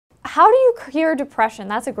how do you cure depression?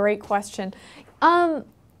 That's a great question.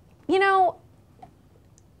 You know,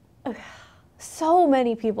 so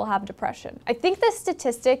many people have depression. I think the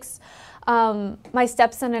statistics, my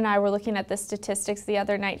stepson and I were looking at the statistics the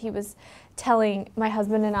other night. He was telling my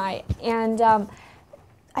husband and I, and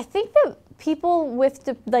I think that people with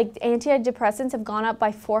antidepressants have gone up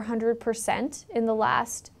by 400% in the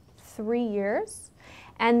last 3 years.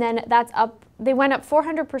 And then that's up, they went up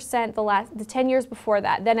 400% the 10 years before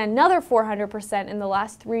that, then another 400% in the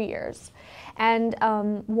last 3 years. And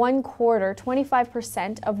 1/4,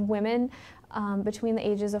 25% of women between the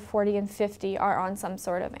ages of 40 and 50 are on some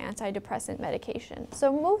sort of antidepressant medication.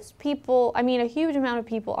 So most people, I mean a huge amount of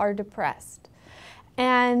people are depressed.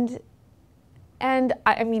 And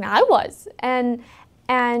I mean I was. And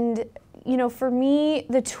you know, for me,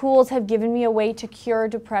 the tools have given me a way to cure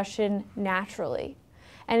depression naturally.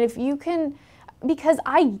 And if you can, because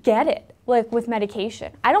I get it, like with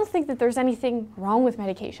medication. I don't think that there's anything wrong with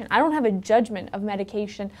medication. I don't have a judgment of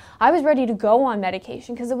medication. I was ready to go on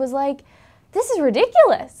medication because it was like, this is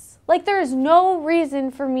ridiculous. Like there is no reason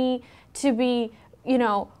for me to be, you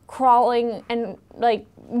know, crawling and like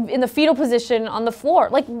in the fetal position on the floor.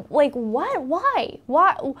 Like what? Why?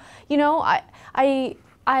 You know,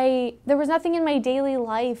 there was nothing in my daily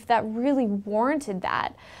life that really warranted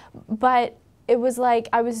that. But it was like,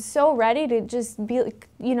 I was so ready to just be,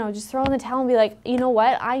 you know, just throw in the towel and be like, you know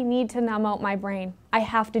what, I need to numb out my brain. I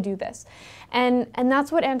have to do this. And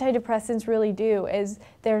that's what antidepressants really do, is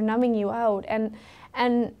they're numbing you out. And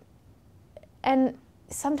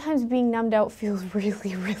sometimes being numbed out feels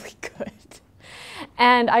really, really good.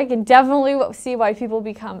 And I can definitely see why people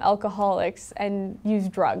become alcoholics and use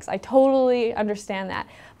drugs. I totally understand that.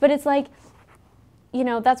 But it's like, you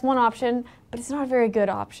know, that's one option, but it's not a very good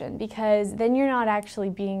option because then you're not actually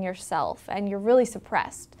being yourself and you're really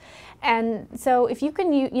suppressed. And so if you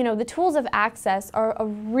can, you know, the tools of access are a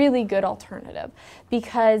really good alternative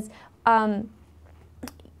because,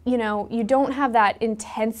 you know, you don't have that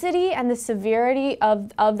intensity and the severity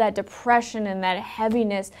of that depression and that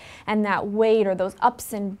heaviness and that weight or those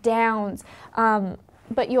ups and downs.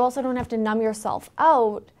 But you also don't have to numb yourself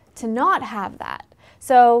out to not have that.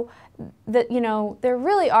 So that, you know, there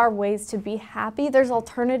really are ways to be happy. There's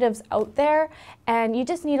alternatives out there and you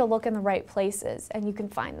just need to look in the right places and you can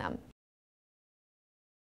find them.